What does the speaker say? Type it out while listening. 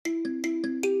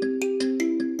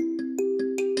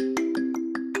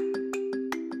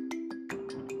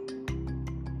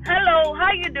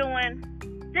how you doing?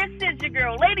 This is your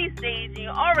girl, Lady Sage, and you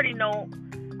already know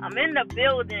I'm in the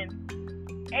building,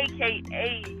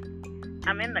 aka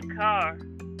I'm in the car,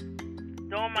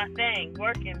 doing my thing,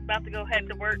 working, about to go head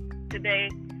to work today.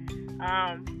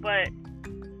 But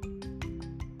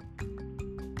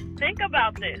think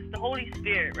about this, the Holy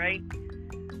Spirit, right?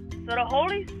 So the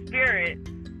Holy Spirit,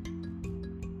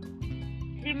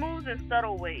 He moves in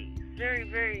subtle ways, very,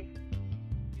 very,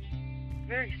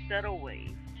 very subtle ways.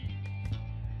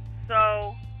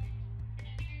 So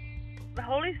the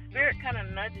Holy Spirit kind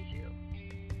of nudges you,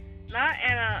 not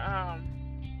in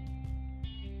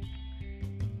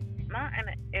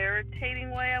an irritating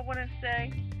way, I wouldn't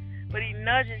say, but He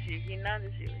nudges you. He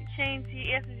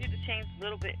He asks you to change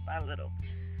little bit by little.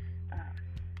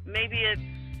 Maybe it's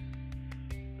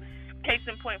case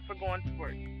in point for going to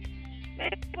work.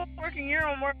 Maybe you're working your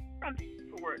own work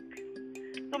for work.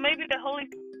 So maybe the Holy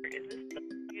Spirit is just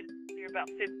you're about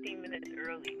 15 minutes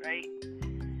early, right?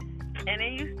 And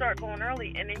then you start going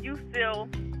early, and then you feel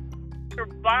your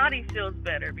body feels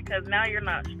better because now you're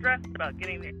not stressed about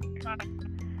getting there.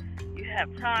 You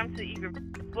have time to either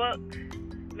read a book,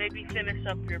 maybe finish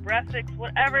up your breakfast,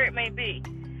 whatever it may be.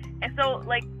 And so,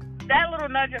 like, that little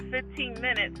nudge of 15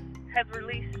 minutes has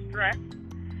released stress,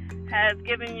 has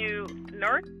given you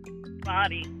nourishment to your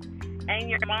body, and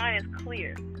your mind is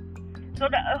clear. So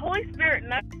the Holy Spirit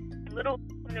nudges little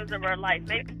news of our life,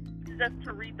 maybe just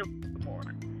to read the Word more.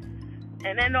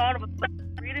 And then all of a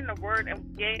sudden, reading the Word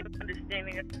and gain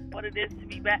understanding of what it is to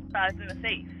be baptized in the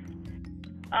faith.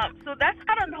 So that's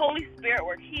how the Holy Spirit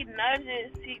works. He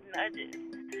nudges.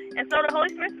 And so the Holy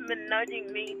Spirit's been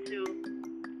nudging me to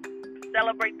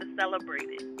celebrate the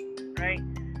celebrated, right?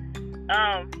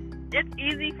 It's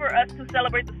easy for us to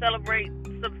celebrate the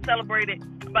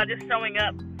celebrated by just showing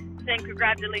up, saying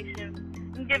congratulations,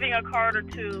 and giving a card or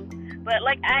two, but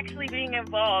like actually being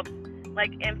involved,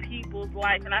 like in people's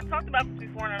life. And I talked about this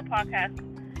before in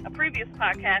a previous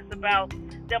podcast, about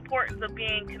the importance of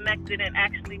being connected and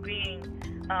actually being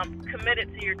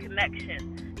committed to your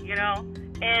connection, you know.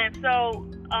 And so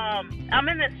I'm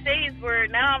in this stage where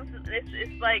now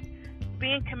it's like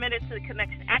being committed to the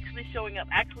connection, actually showing up,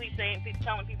 actually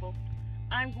telling people,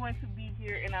 I'm going to be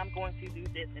here and I'm going to do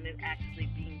this, and then actually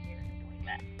being here and doing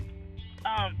that.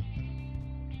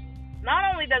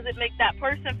 Not only does it make that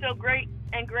person feel great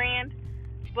and grand,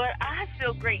 but I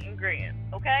feel great and grand,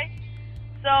 okay?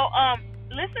 So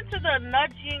listen to the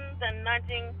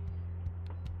nudging,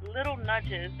 little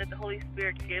nudges that the Holy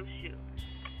Spirit gives you,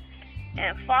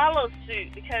 and follow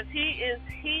suit, because He is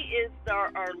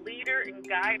our leader and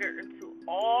guider into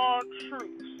all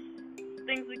truths,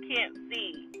 things we can't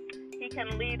see. He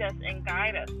can lead us and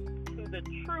guide us to the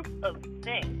truth of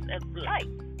things as life.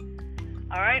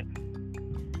 All right?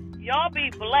 Y'all be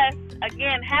blessed.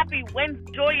 Again, happy Wednesday.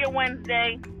 Enjoy your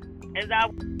Wednesday. As I